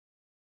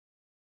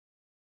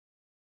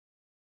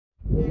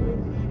Someone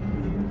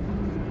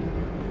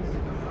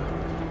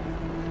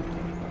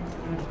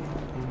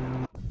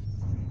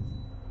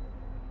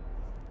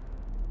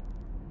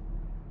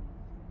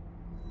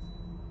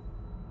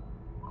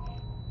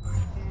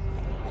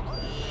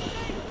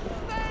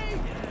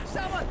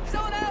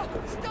help!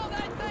 Stop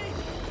that thing!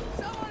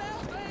 Someone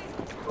help me!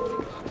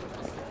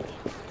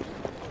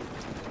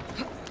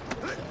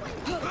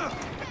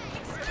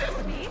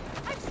 Excuse me?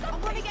 I'm sorry. I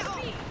want to get off.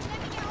 Let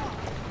me get off.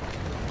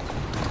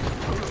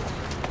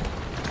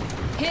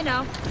 Here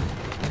now.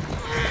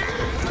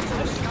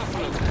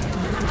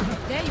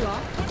 There you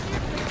are.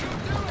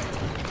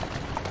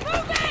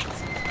 Move it!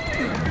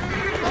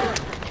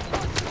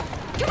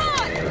 Come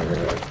on!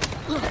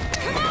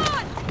 Come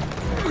on!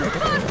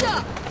 Faster!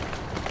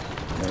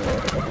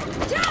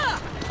 Yeah!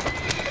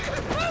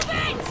 Move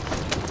it!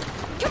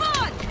 Come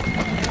on!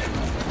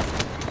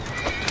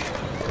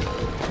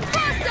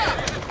 Faster!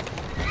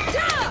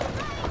 Yeah!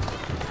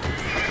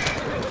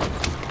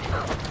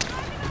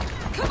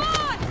 Come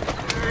on!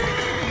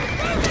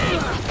 Move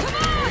it! Come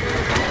on!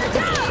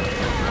 Yeah!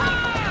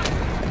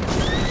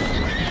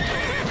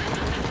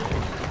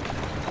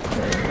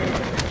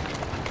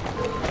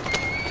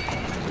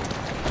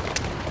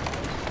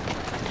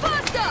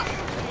 Faster!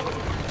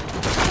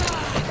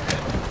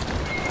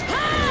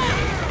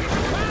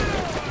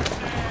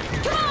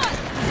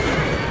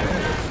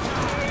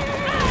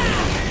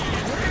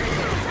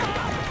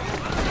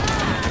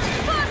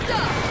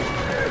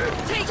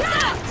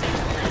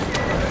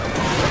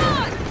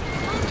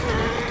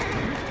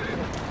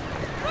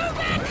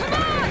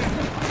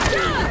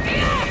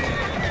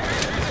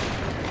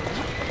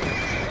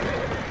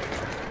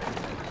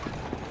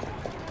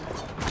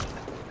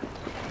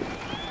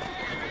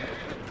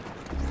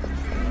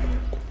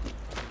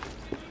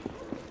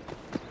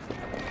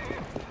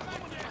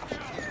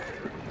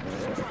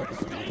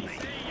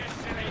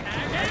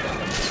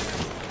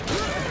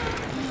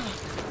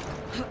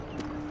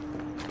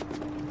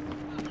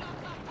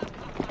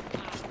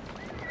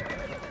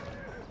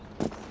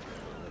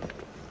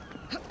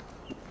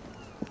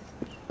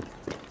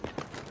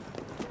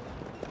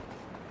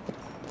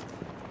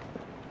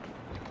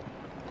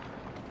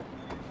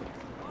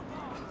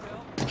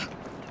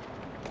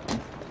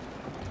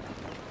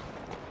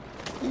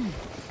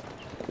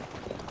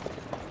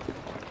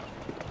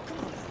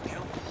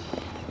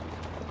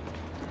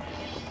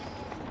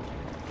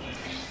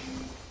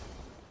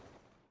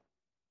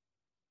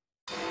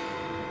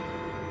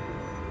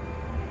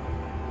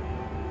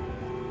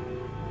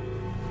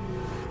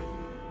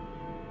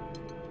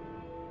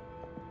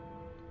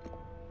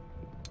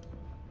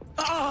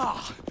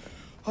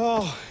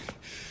 Oh,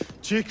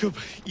 Jacob,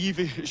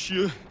 Evie, it's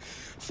you.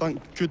 Thank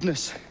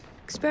goodness.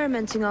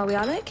 Experimenting, are we,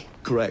 Alec?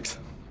 Correct.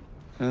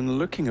 And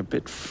looking a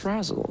bit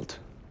frazzled.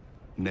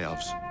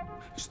 Nerves.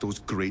 It's those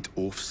great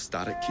oafs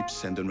Starrick keeps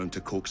sending round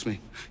to coax me.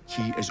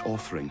 He is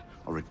offering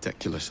a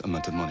ridiculous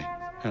amount of money.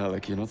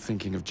 Alec, you're not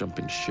thinking of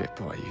jumping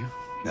ship, are you?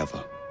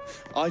 Never.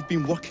 I've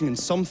been working on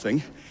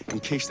something in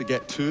case they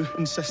get too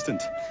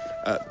insistent.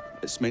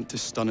 It's meant to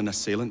stun an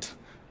assailant,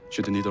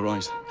 should the need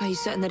arise. Are you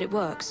certain that it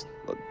works?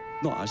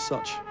 Not as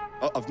such.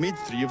 I've made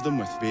 3 of them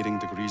with varying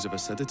degrees of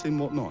acidity and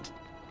whatnot.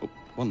 Oh,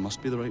 one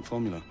must be the right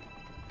formula.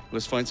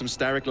 Let's find some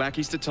Starrick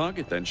lackeys to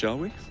target then, shall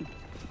we?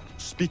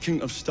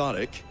 Speaking of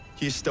Starrick,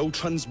 he is still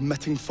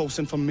transmitting false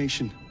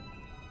information.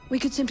 We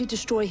could simply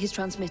destroy his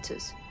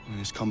transmitters.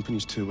 His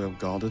company's too well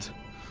guarded.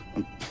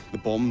 The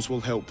bombs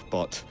will help,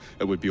 but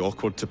it would be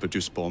awkward to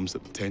produce bombs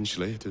that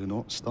potentially do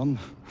not stun.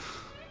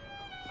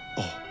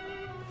 Oh,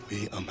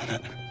 wait a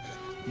minute.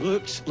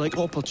 Looks like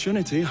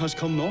opportunity has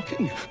come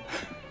knocking.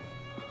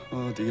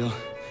 Oh dear,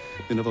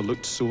 they never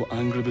looked so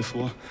angry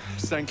before.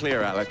 Stand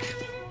clear, Alec.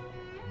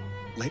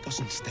 Let us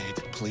instead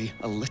play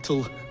a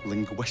little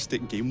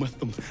linguistic game with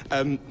them.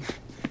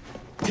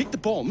 Take the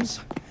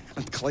bombs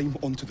and climb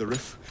onto the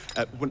roof.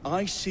 When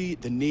I say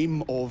the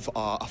name of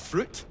a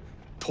fruit,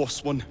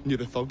 toss one near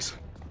the thugs.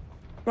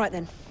 Right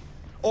then.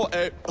 Oh,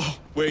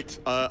 wait,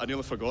 I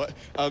nearly forgot.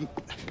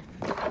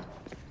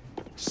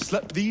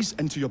 Slip these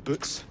into your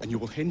boots and you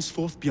will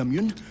henceforth be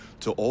immune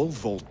to all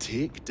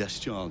voltaic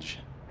discharge.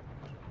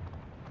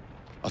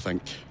 I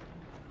think.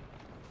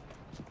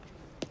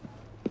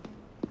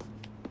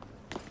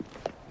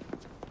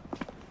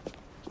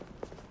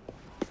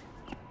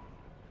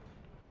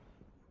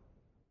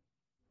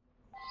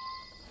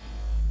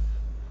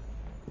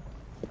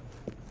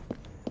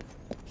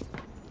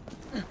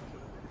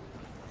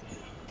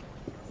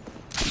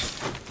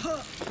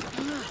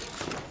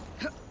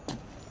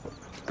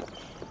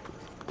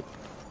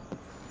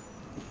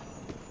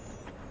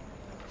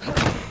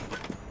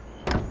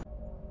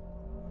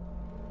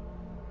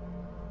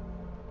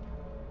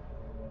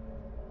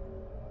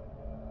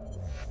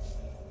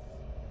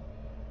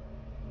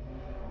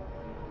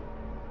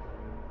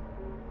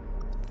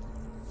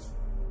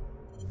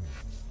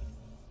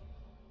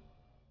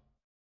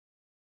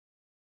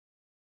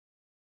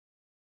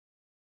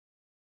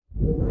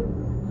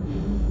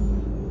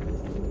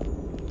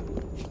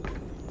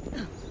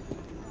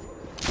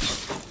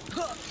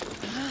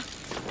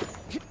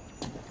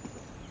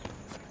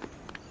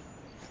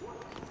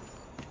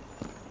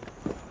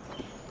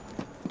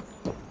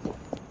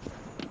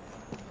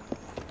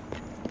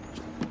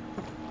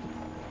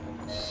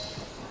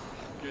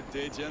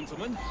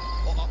 gentlemen.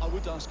 I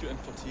would ask you in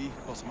for tea,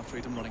 but I'm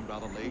afraid I'm running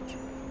rather late.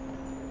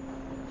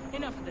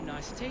 Enough of the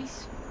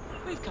niceties.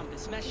 We've come to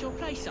smash your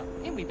place up,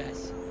 ain't we,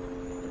 Baz?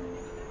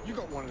 You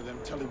got one of them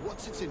telly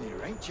what's-its in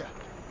here, ain't ya?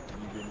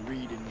 You've been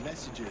reading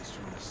messages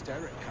from the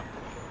Starrick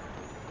Company.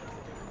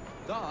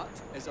 That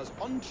is as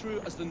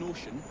untrue as the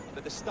notion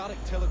that the Starrick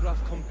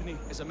Telegraph Company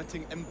is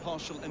emitting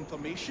impartial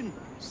information,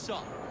 sir.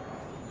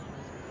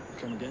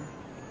 Come again?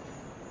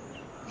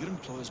 Your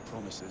employer's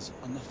promises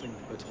are nothing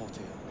but hot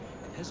air,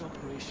 and his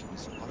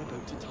operations are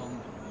about to turn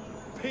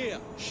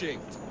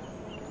pear-shaped.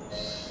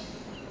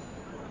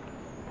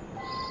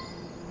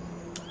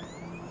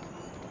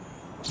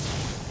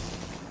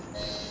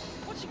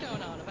 What's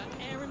going on about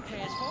air and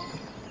pears for?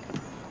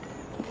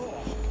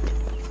 Oh,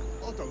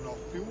 I don't know,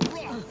 feel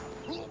right.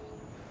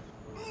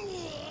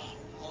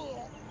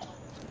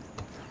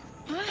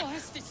 Oh,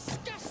 that's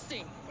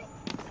disgusting!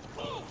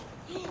 Oh,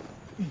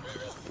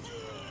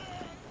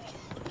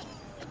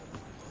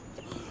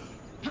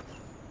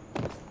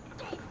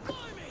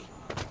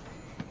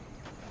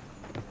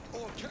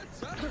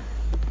 kids, eh?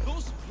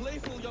 Those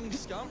playful young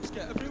scamps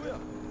get everywhere.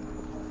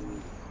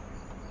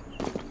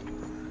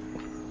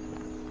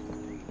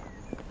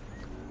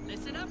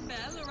 Listen up,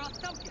 Belle, or I'll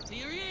thump you till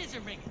your ears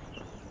are ringing.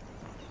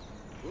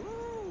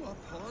 Oh,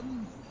 a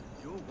pun.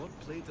 Your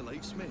wordplay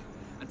delights me.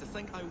 And to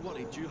think I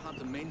worried you had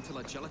the mental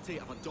agility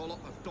of a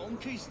dollop of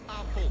donkey's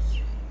apples.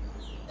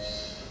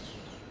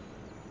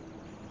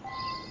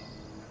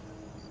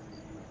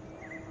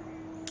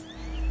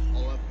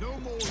 I'll have no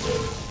more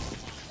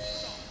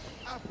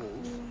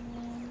apples.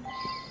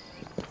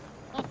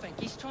 I think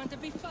he's trying to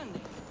be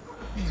funny.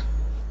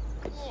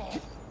 Oh, you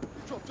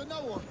dropped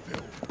another one,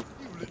 Phil.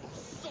 You little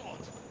sod.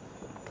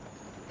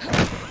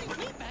 Ain't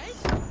me, Baz?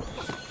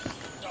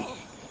 Oh,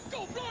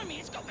 God blimey,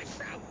 it's got me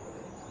throat!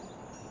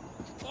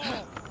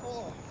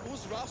 Oh,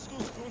 those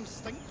rascals throwing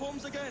stink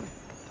bombs again.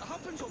 It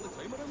happens all the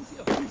time around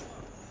here.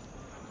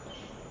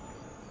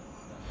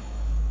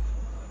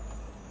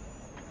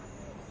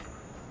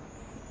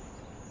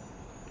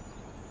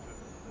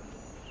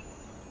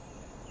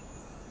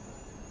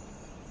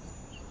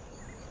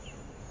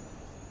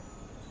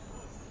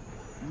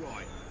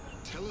 Right.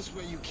 Tell us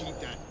where you keep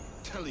that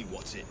telly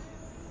what's-it.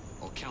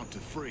 I'll count to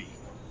 3.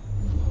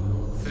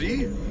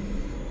 3?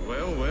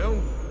 Well,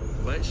 well.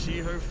 Let's see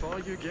how far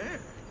you get.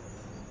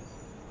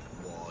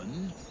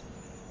 1.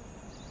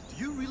 Do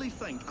you really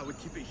think I would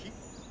keep it here?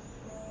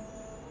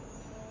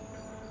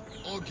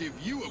 I'll give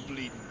you a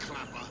bleeding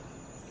clapper.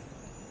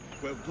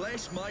 Well,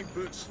 bless my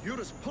boots, you're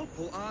as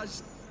purple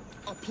as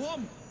a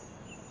plum.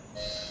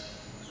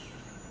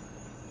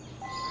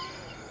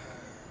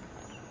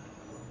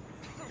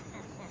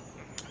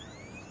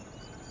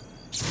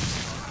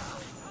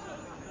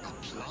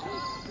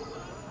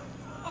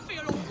 I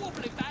feel all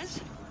wobbly,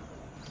 Baz.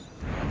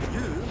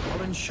 You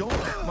are in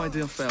shock, my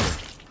dear fellow.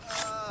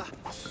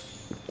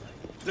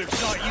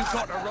 Looks like you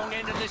got the wrong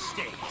end of the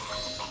stick.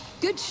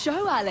 Good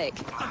show, Alec.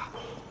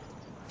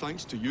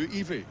 Thanks to you,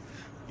 Evie.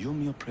 Your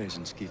mere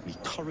presence gave me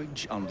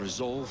courage and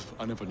resolve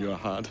I never knew I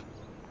had.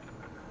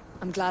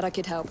 I'm glad I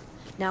could help.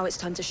 Now it's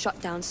time to shut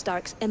down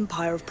Starrick's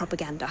empire of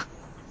propaganda.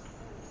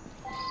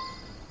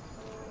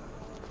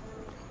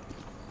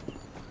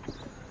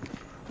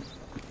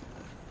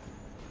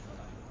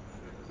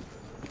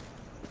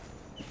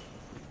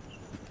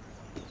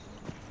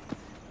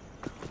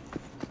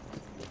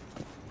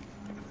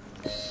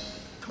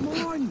 Come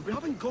on, we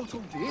haven't got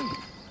all day.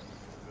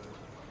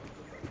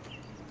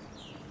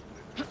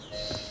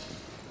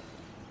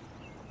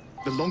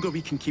 The longer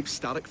we can keep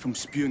Starrick from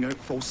spewing out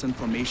false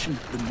information,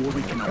 the more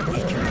we can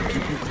awaken the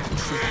people with the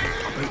truth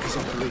about his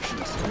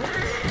operations.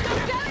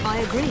 I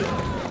agree.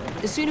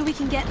 The sooner we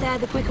can get there,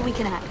 the quicker we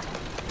can act.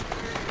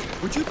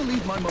 Would you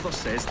believe my mother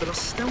says there are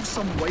still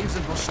some wives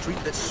in her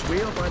street that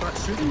swear by that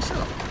soothing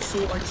syrup?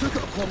 So I took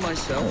it upon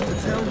myself to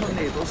tell her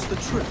neighbours the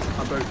truth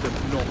about the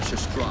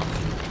obnoxious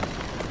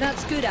draft.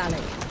 That's good,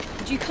 Alec.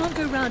 But you can't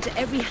go round to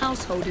every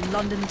household in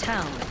London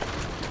town.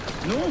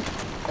 No,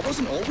 I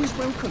wasn't always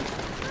welcome.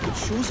 It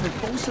shows how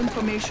false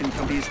information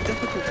can be as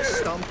difficult to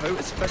stamp out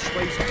as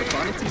fishwives or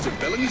profanities at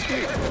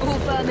Billingsgate. All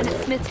vermin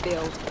at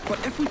Smithfield.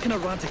 But if we can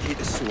eradicate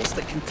the source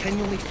that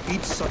continually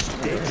feeds such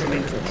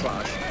detrimental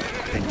trash,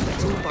 then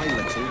little by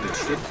little the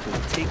truth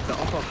will take the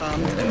upper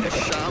hand and the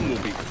sham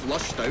will be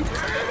flushed out.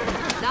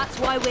 That's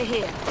why we're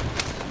here.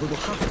 We will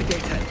have to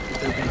get in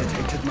without being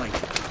detected, Mike.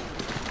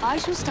 I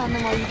shall stand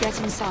them while you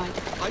get inside.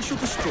 I shall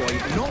destroy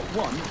not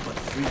 1, but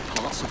 3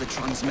 parts of the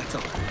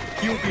transmitter.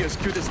 He'll be as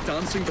good as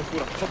dancing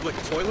before a public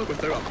toilet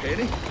without a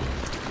penny.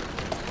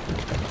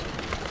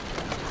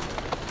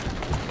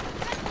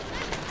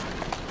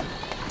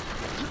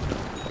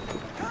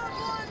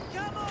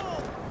 Come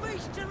on!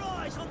 Feast your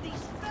eyes on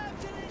these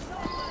fabulous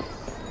offers!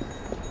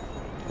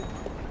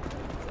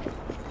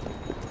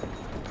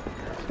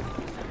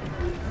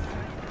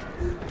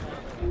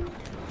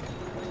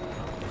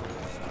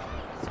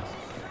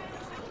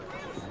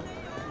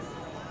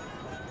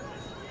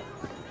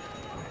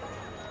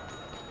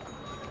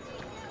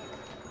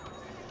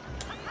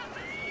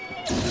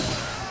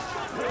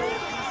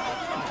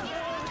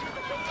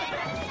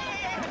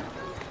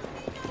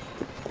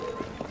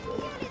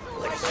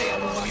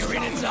 You're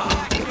in its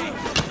eye.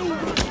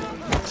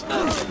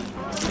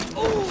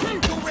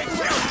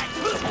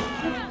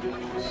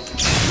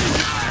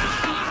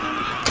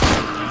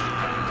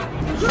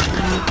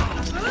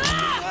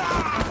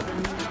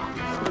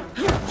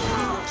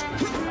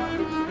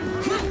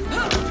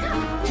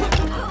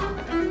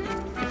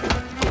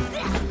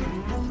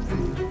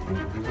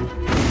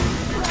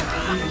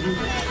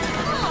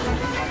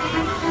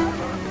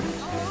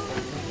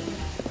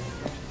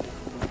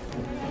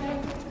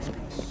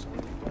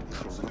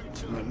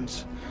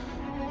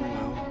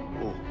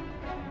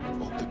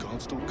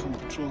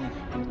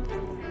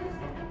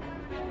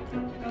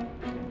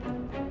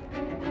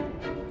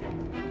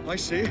 I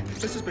say,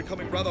 this is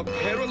becoming rather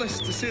perilous,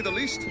 to say the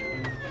least.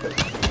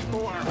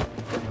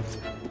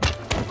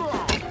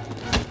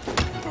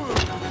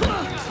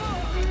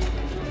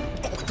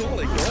 Oh,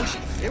 golly gosh,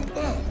 you felt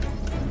that?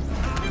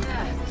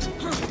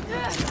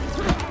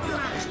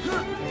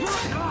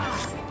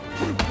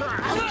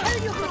 I'll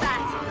kill you for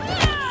that!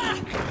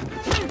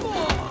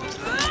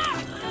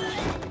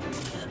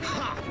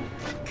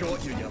 Got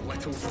you, you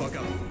little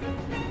bugger.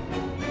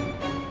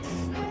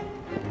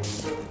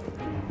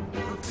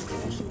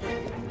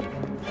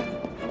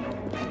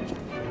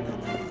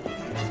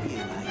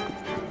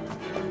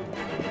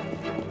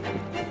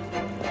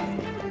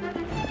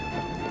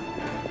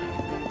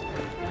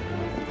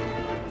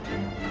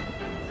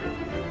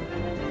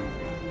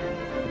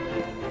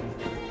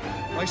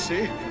 I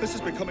say, this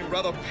is becoming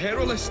rather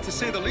perilous, to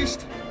say the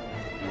least.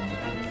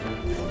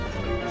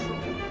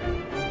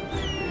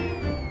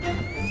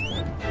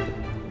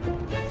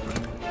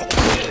 Oh,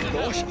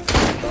 gosh!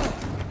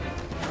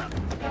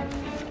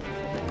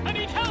 I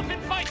need help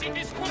in fighting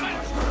this woman!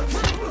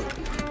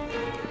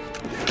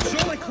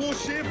 Surely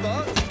close shave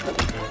that!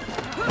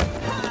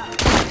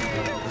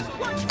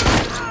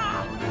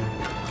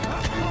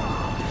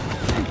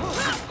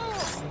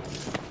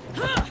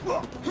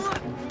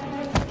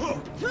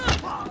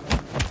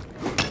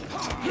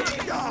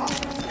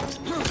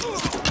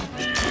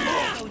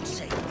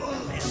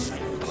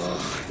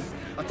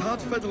 A tad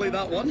fiddly,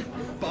 that one,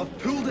 but I've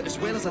pulled it as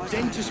well as a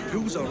dentist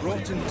pulls a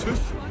rotten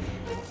tooth.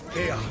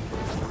 Here.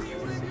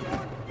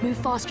 Move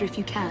faster if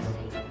you can.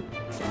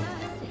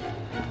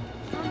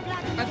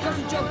 I've got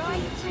a job for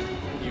you.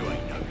 You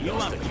ain't no You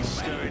won't be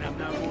stirring up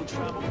no more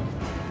trouble.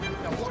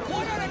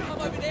 Why don't I come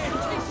over there and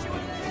teach you?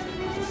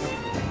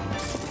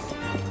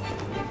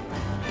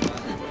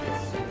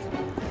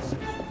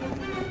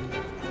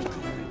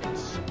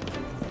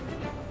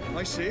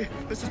 I say,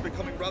 this is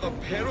becoming rather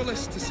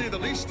perilous, to say the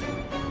least.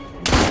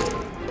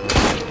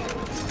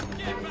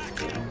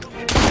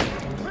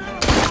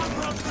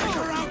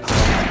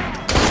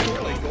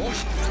 Holy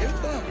gosh, hit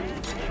that!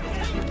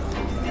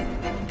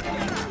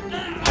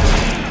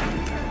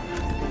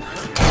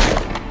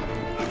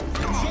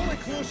 Surely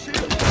close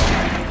shave.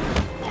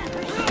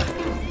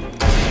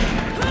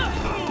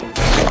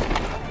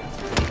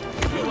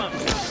 You won't be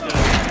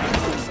stirring.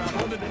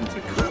 Running into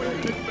quite an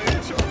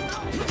adventure.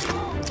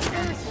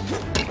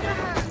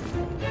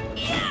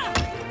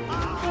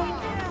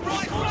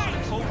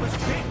 Corpus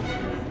pit.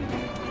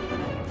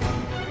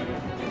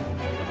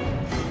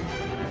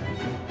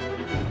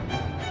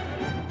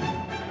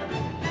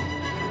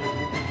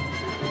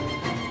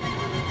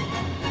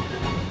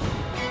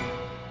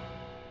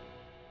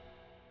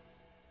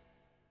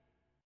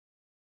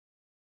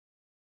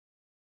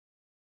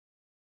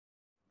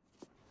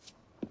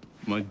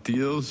 My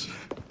dears,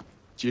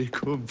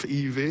 Jacob,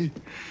 Evie,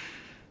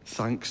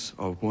 thanks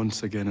are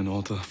once again in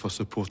order for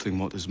supporting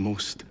what is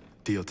most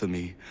dear to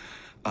me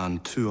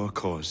and to our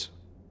cause,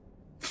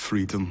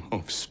 freedom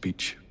of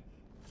speech.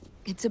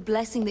 It's a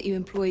blessing that you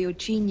employ your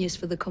genius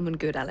for the common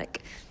good,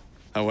 Alec.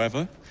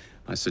 However,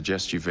 I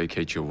suggest you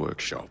vacate your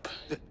workshop.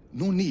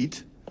 No need.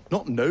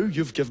 Not now.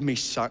 You've given me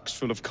sacks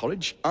full of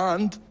courage.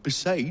 And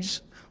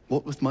besides,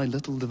 what with my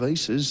little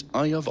devices,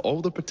 I have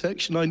all the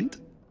protection I need.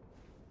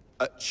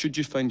 Should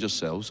you find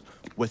yourselves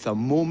with a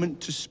moment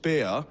to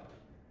spare,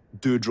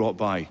 do drop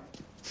by.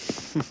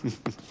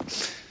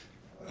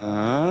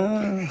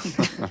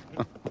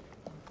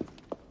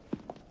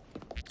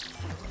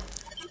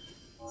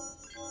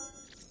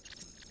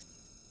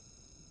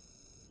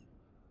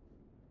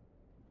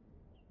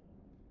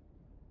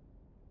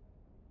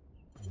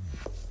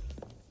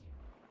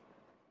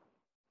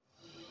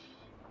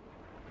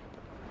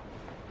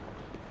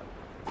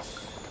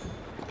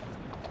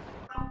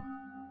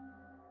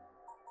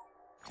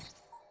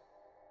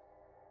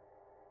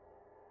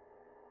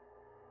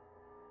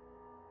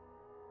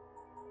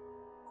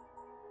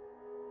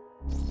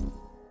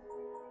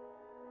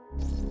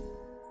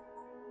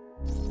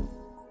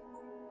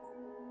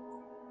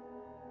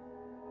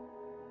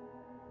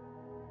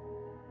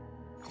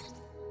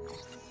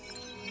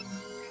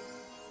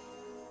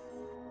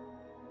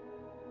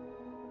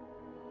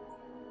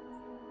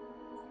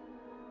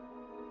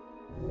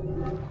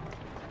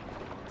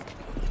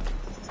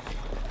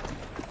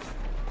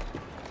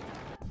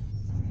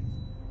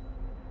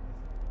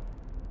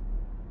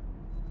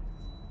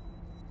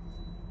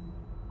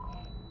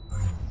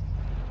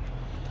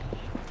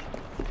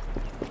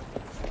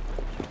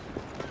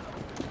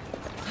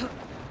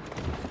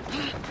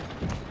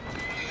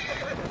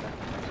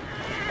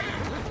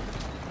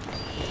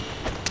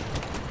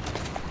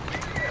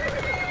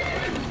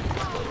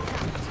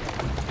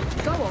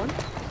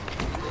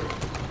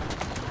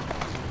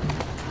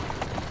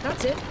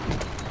 That's it.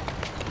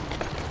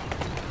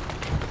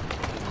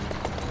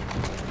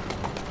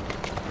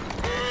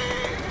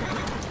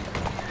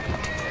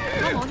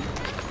 Come on.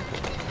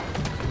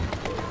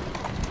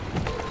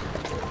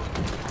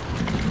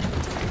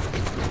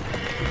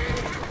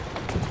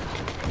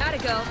 Atta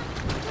girl.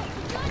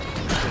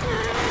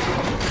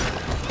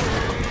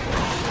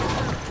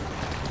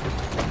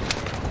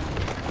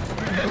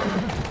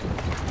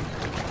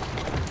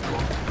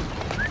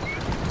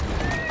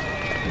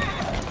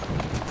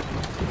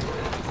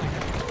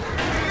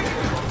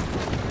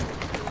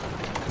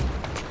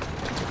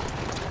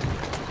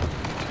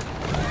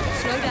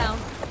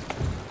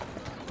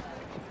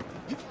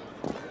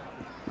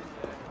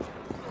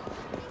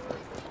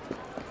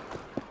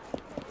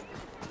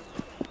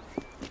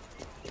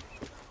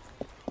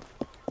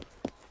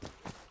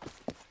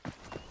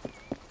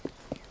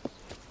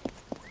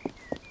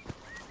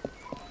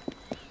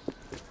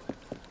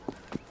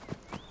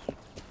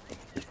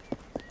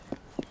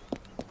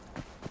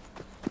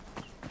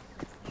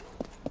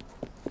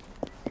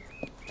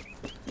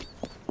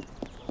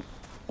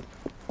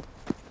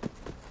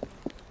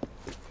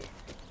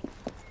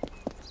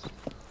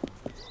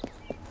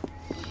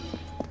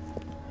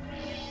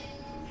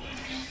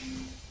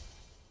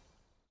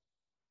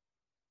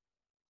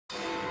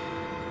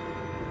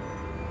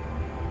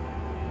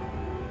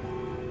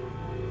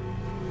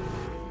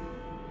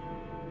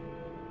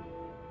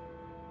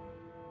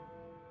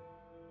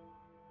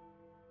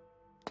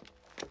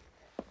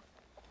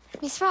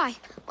 Miss Frye,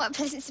 what a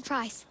pleasant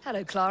surprise.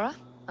 Hello, Clara.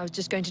 I was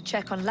just going to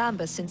check on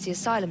Lambeth since the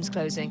asylum's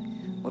closing.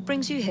 What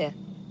brings you here?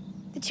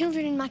 The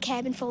children in my care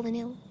have been falling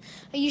ill.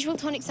 Our usual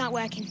tonics aren't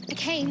working. I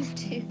came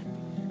to...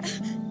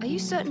 Are you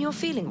certain you're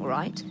feeling all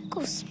right? Of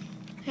course,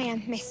 I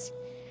am, miss.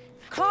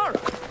 Clara!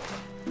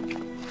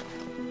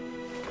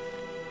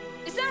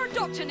 Is there a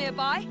doctor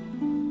nearby?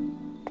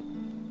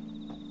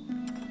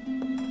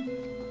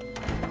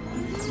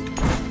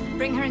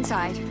 Bring her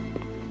inside.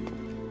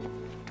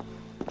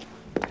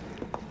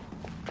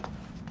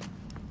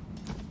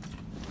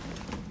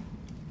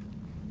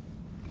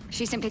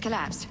 She simply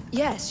collapsed?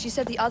 Yes, she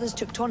said the others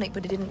took tonic,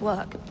 but it didn't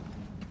work.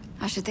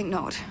 I should think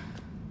not.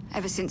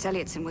 Ever since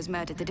Elliotson was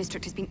murdered, the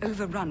district has been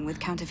overrun with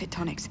counterfeit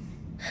tonics.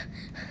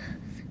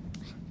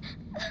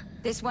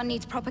 This one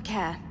needs proper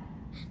care.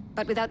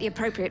 But without the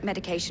appropriate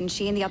medication,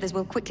 she and the others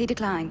will quickly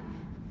decline.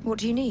 What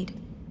do you need?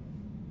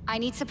 I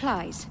need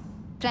supplies.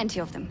 Plenty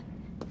of them.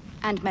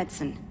 And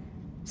medicine.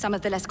 Some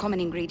of the less common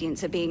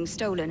ingredients are being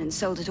stolen and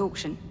sold at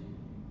auction.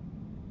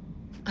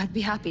 I'd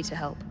be happy to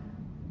help.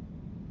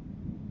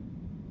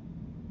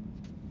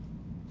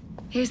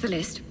 Here's the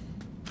list.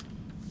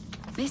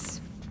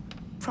 Miss?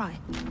 Frye.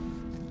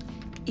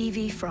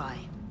 Evie Frye.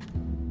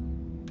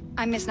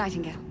 I'm Miss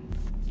Nightingale.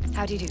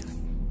 How do you do?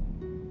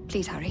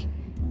 Please hurry.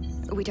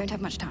 We don't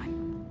have much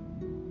time.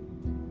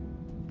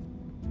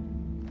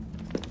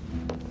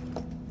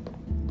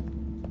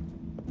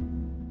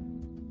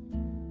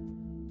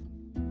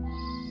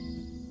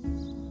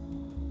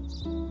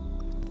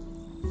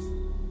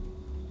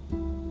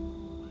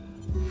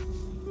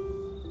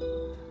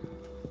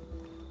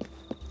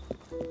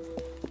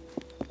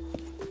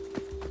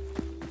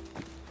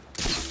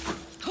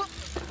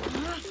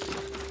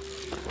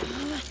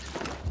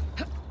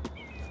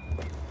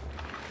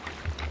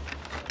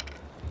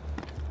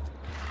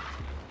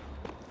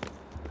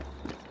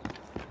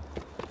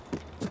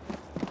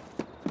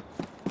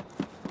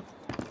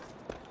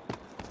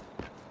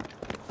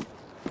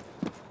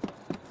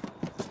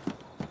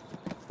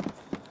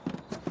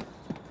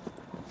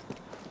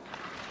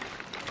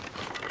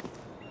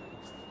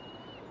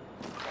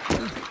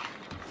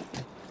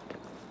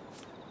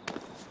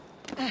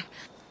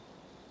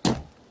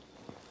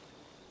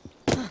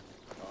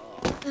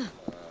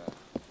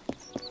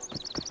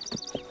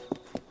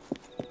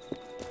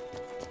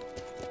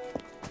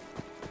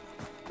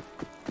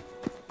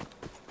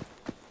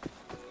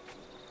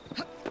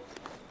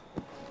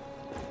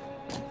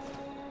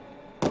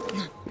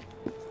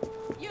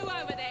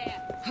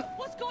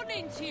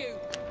 into you.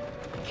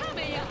 Come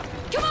here.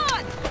 Come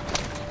on!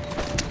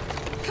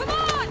 Come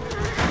on!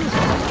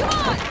 Come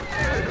on!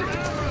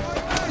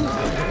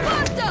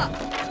 Faster!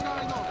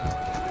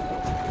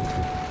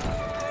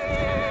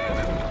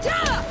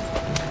 Yeah!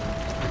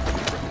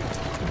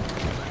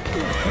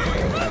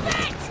 Move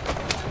it!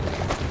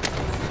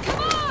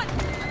 Come on!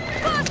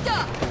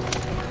 Faster!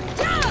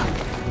 Yeah!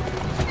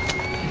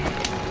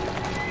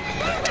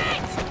 Move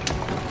it!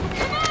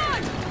 Come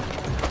on!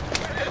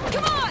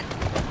 Come on!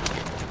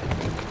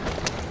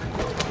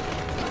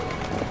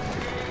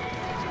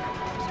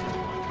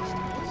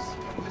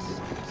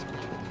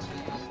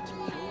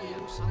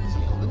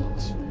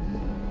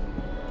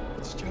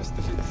 It's just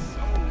that it's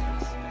so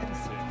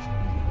expensive.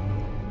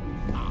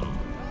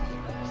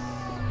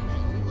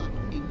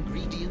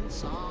 Ingredients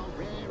are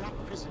rare at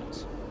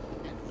present.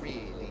 And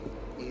really,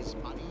 is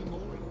money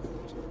more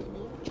important than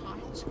your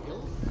child's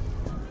health?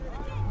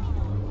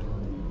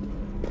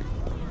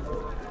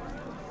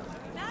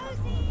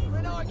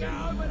 When I get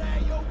over there,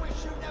 you'll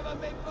wish you'd never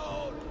been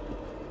born.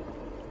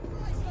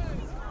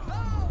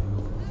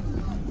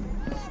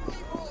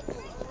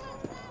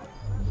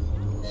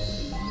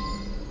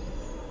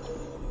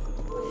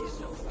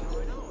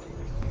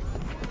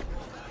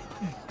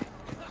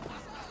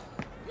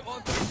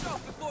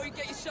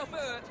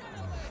 yourself hurt.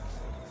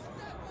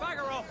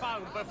 Bagger off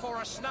home before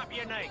I snap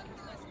your neck.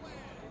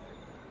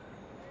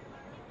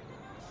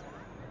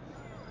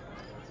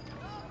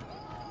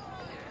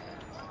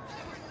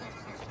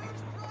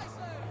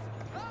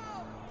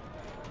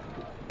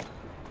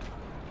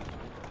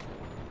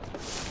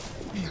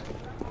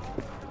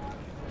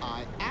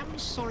 I am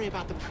sorry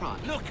about the price.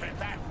 Look at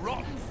that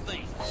rotten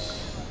thief.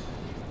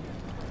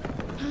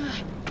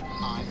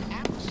 I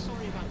am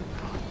sorry about the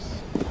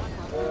price. I'm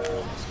not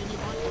asking you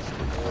about this.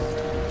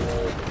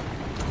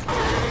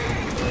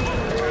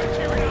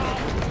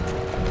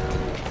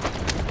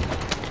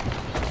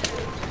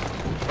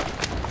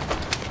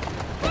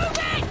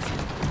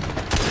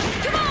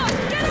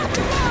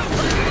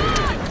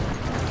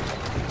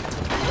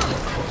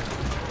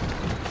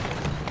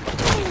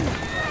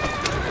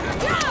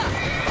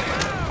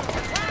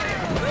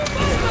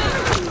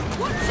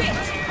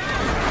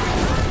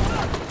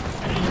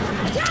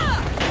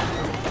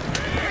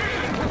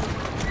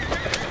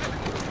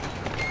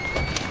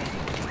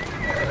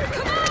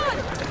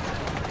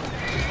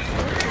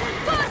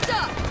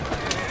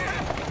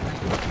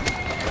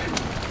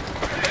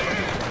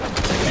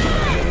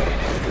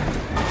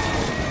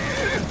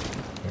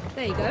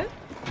 There you go.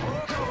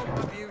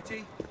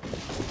 Beauty.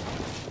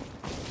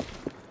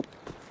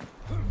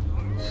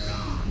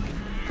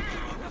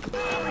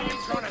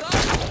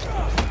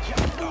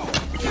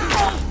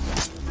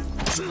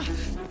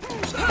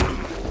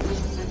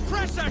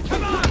 Presser,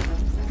 come on!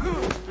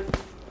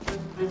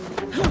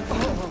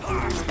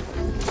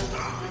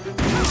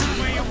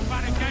 Where you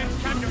fat against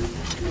Captain?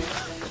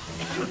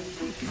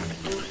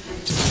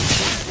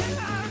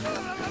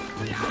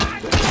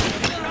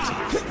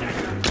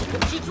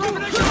 She's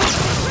dropping a gun!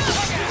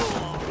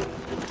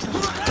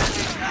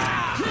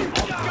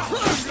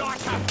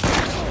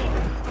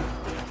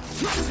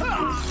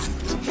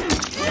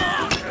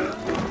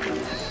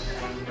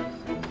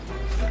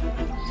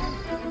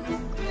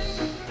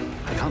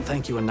 I can't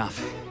thank you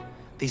enough.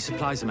 These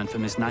supplies are meant for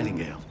Miss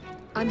Nightingale.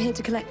 I'm here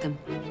to collect them.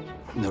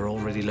 They're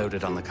already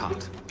loaded on the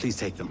cart. Please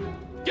take them.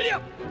 Giddy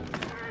up!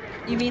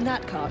 You mean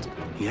that cart?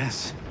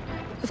 Yes.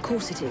 Of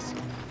course it is.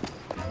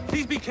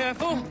 Please be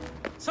careful.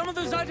 Some of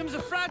those items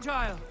are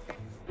fragile.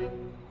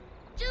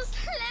 Just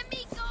let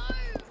me go,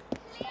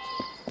 please.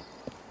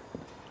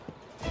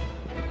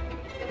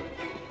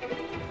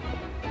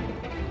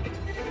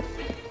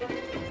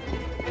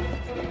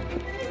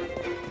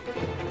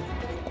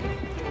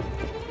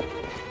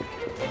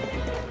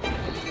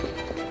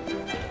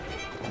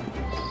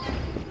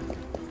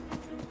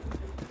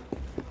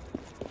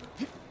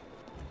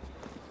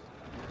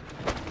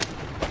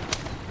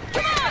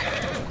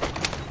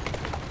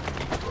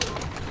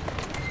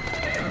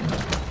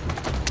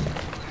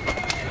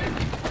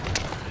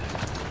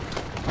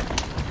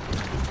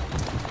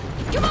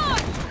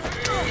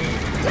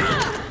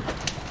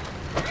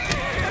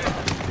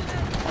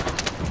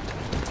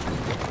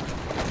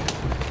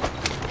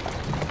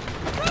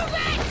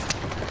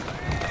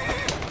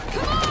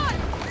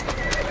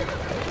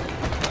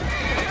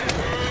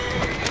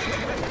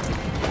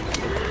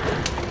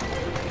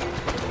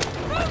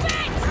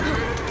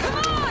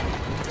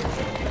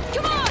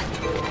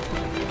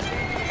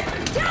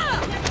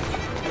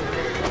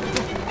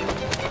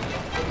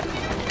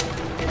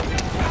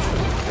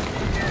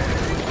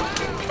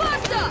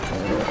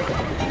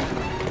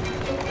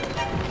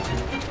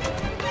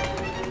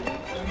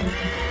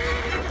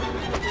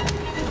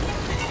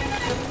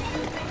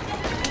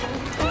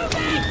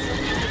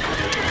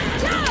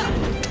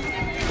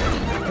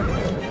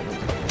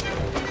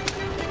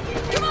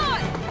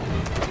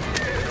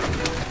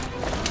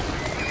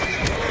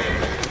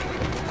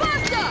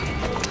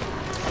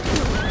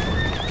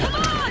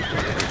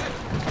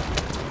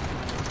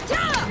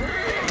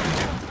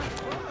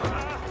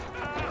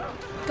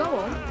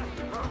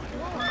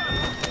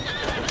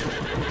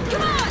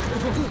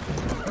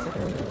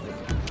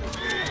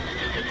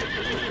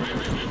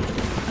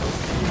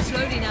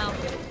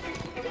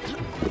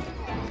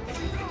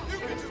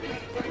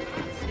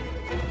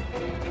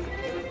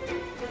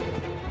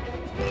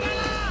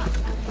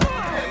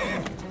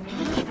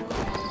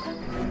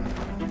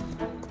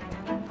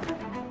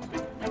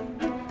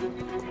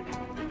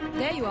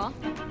 There you are.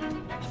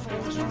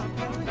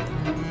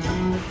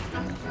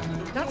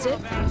 That's it.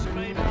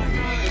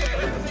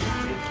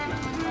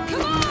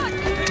 Come on!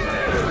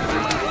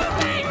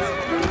 Move it!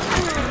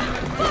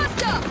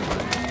 Faster!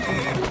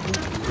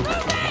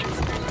 Move it!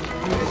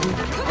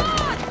 Come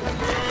on!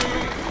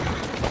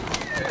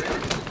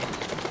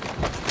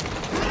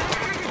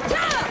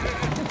 Yeah!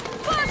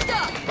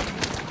 Faster!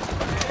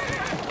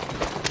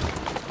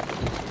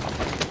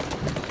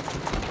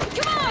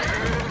 Come on!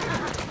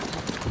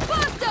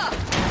 Faster!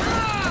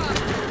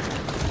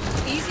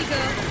 Easy,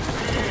 girl.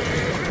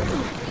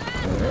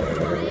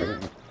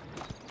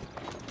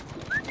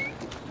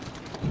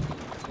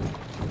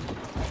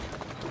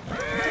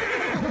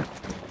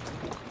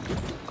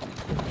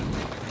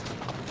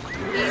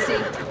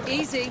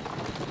 Easy.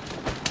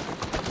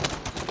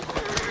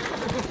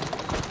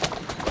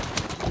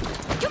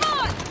 Come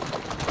on!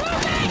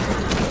 Move it!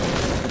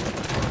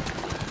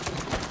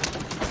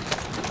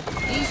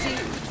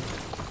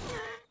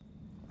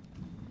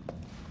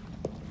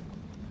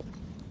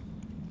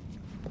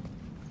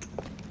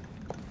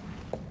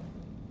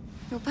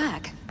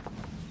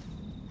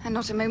 And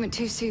not a moment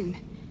too soon.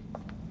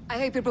 I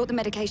hope you brought the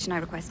medication I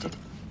requested.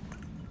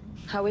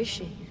 How is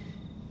she?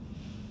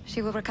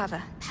 She will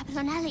recover.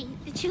 Babylon Alley,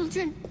 the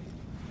children.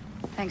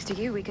 Thanks to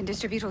you, we can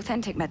distribute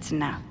authentic medicine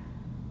now.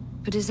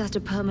 But is that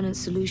a permanent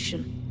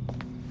solution?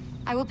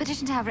 I will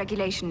petition to have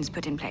regulations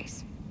put in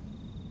place.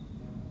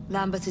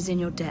 Lambeth is in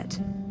your debt.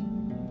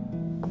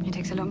 It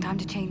takes a long time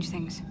to change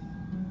things.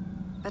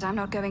 But I'm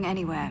not going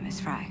anywhere, Miss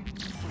Frye.